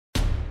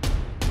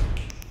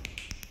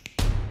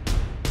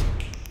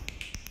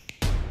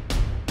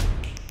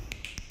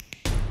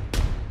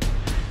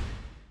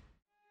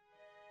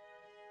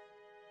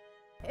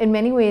In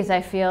many ways,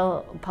 I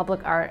feel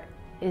public art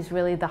is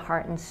really the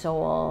heart and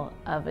soul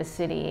of a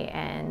city,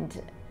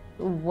 and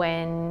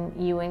when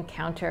you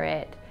encounter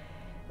it,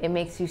 it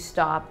makes you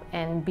stop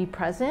and be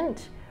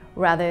present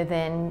rather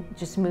than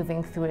just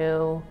moving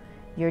through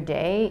your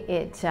day.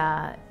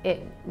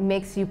 It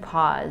makes you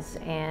pause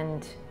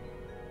and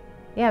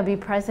be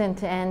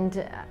present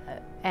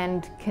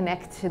and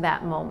connect to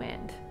that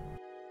moment.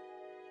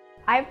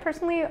 I've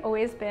personally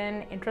always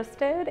been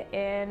interested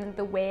in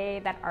the way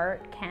that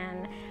art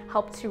can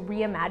help to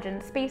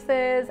reimagine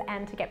spaces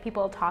and to get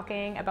people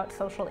talking about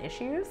social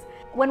issues.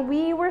 When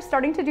we were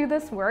starting to do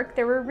this work,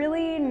 there were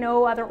really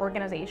no other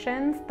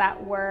organizations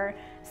that were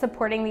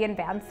supporting the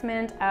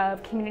advancement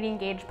of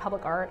community-engaged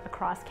public art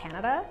across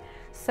Canada.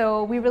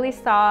 So we really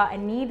saw a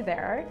need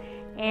there,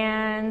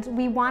 and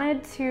we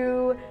wanted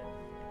to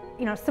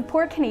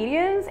support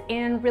Canadians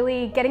in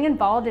really getting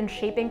involved in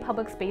shaping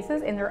public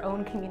spaces in their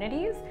own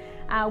communities.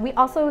 We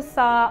also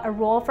saw a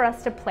role for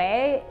us to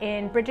play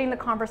in bridging the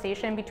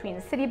conversation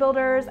between city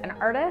builders and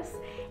artists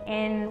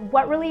and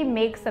what really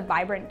makes a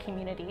vibrant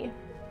community.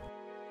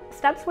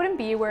 STEPS wouldn't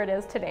be where it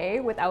is today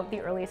without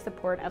the early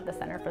support of the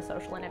Center for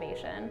Social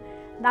Innovation.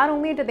 Not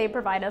only did they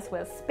provide us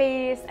with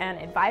space and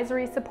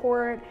advisory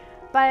support,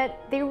 but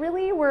they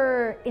really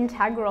were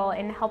integral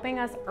in helping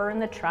us earn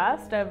the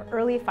trust of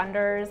early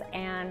funders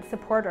and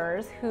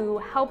supporters who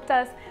helped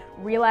us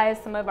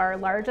realize some of our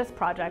largest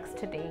projects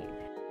to date.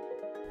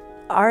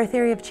 Our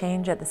theory of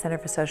change at the Center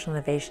for Social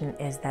Innovation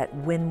is that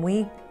when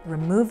we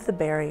remove the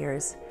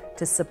barriers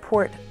to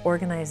support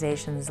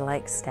organizations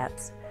like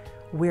STEPS,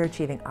 we're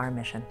achieving our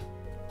mission.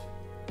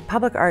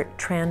 Public art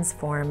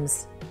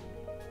transforms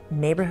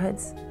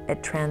neighborhoods,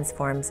 it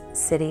transforms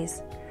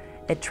cities,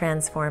 it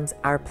transforms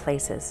our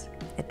places,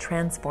 it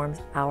transforms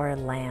our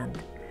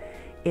land.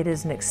 It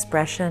is an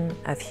expression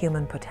of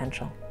human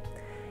potential.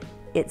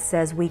 It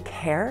says we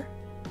care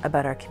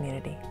about our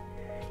community.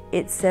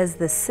 It says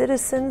the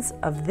citizens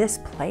of this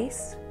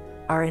place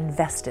are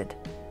invested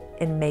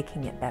in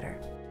making it better.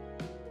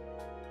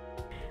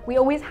 We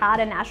always had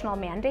a national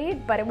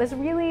mandate, but it was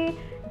really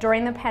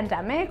during the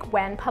pandemic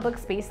when public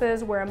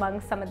spaces were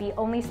among some of the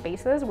only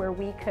spaces where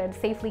we could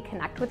safely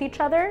connect with each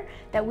other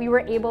that we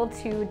were able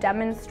to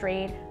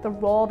demonstrate the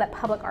role that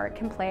public art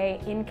can play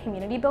in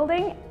community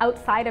building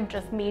outside of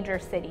just major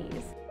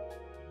cities.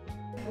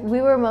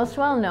 We were most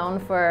well known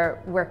for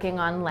working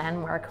on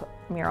landmark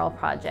mural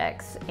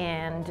projects,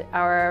 and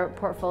our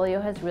portfolio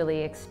has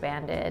really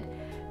expanded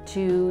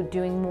to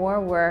doing more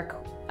work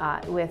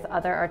with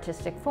other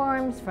artistic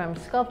forms, from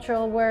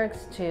sculptural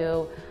works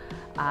to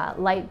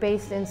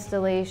light-based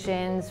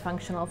installations,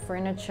 functional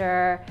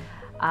furniture,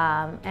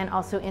 and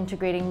also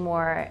integrating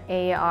more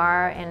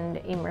AR and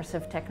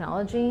immersive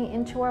technology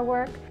into our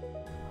work.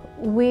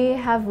 We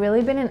have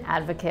really been an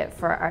advocate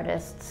for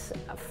artists,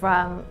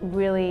 from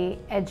really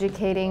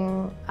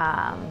educating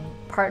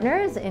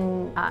partners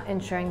in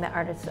ensuring that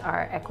artists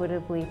are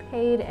equitably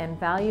paid and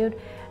valued,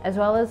 as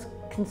well as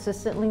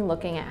consistently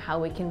looking at how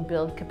we can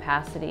build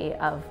capacity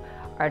of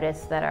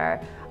artists that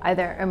are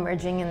either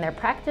emerging in their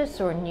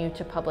practice or new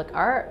to public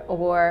art,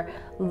 or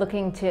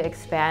looking to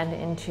expand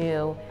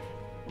into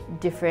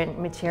different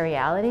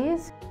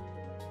materialities.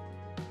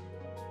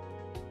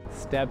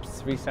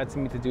 STEPS reached out to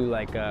me to do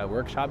like a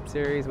workshop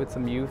series with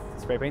some youth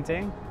spray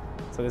painting.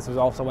 So this was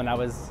also when I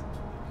was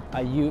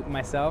a youth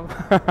myself.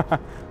 I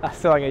was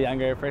still like a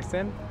younger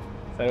person.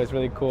 So it was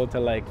really cool to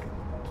like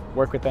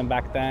work with them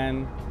back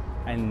then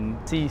and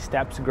see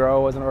STEPS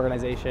grow as an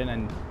organization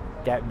and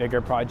get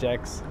bigger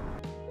projects.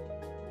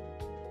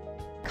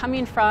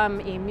 Coming from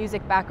a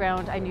music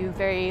background, I knew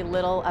very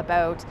little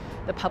about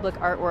the public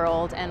art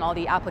world and all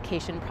the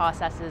application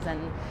processes and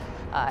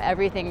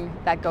everything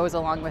that goes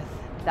along with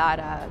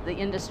that, the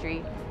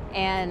industry.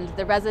 And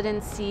the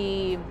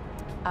residency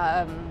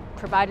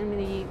provided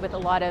me with a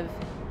lot of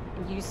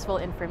useful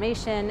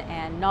information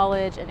and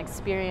knowledge and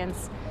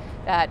experience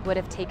that would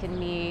have taken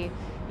me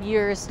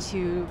years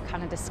to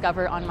kind of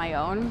discover on my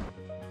own.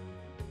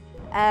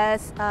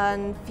 As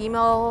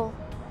a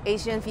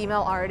Asian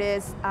female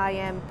artist, I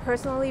am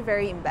personally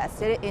very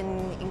invested in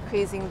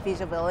increasing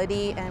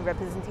visibility and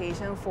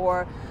representation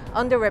for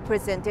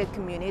underrepresented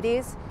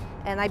communities.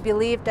 And I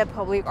believe that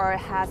public art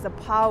has the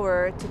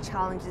power to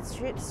challenge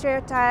the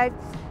stereotype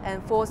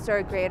and foster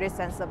a greater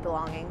sense of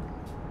belonging.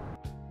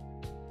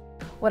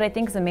 What I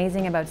think is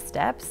amazing about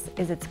STEPS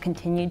is it's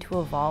continued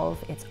to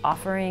evolve its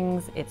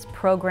offerings, its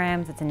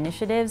programs, its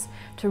initiatives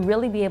to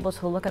really be able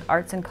to look at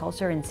arts and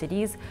culture in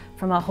cities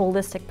from a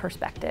holistic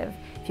perspective.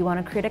 If you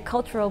want to create a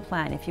cultural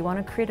plan, if you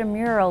want to create a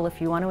mural, if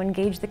you want to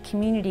engage the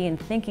community in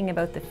thinking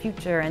about the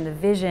future and the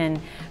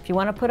vision, if you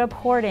want to put up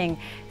hoarding,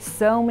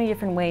 so many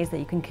different ways that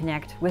you can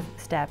connect with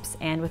STEPS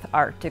and with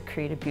art to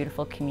create a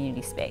beautiful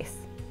community space.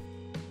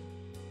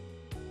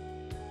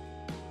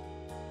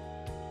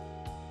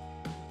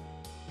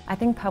 I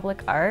think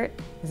public art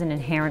is an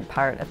inherent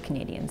part of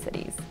Canadian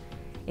cities.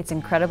 It's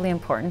incredibly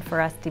important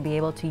for us to be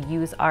able to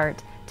use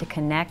art to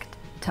connect,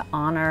 to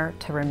honor,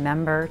 to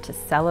remember, to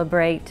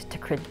celebrate, to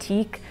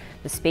critique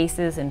the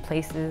spaces and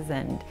places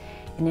and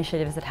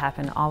initiatives that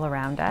happen all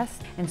around us.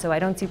 And so I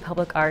don't see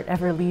public art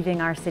ever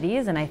leaving our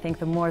cities, and I think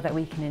the more that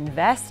we can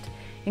invest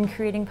in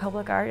creating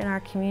public art in our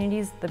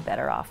communities, the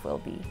better off we'll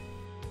be.